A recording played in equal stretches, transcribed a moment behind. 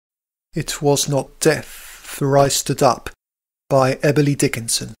It was not death, for I stood up, by Emily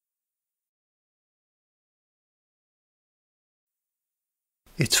Dickinson.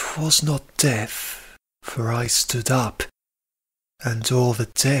 It was not death, for I stood up, and all the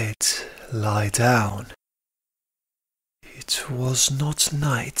dead lie down. It was not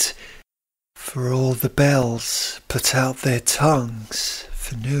night, for all the bells put out their tongues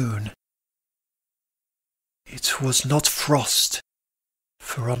for noon. It was not frost,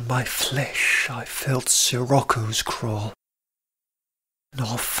 for on my flesh I felt siroccos crawl,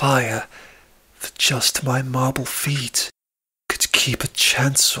 nor fire, for just my marble feet could keep a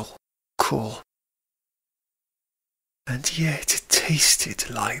chancel cool. And yet it tasted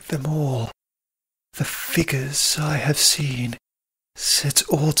like them all, the figures I have seen, set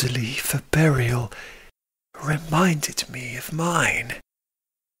orderly for burial, reminded me of mine,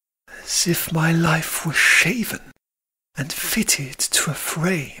 as if my life were shaven and fitted to a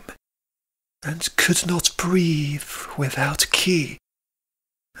frame, and could not breathe without key,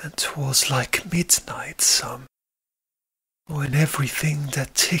 and 'twas like midnight some, when everything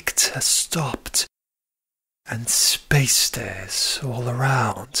that ticked has stopped, and space stares all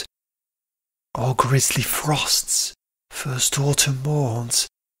around, or grisly frosts, first autumn morns,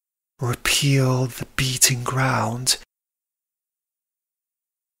 repeal the beating ground,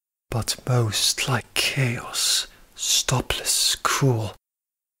 but most like chaos, stopless, cool,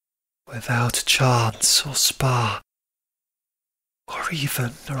 without chance or spar, or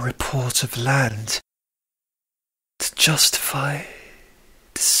even a report of land, to justify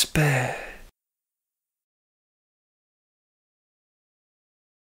despair.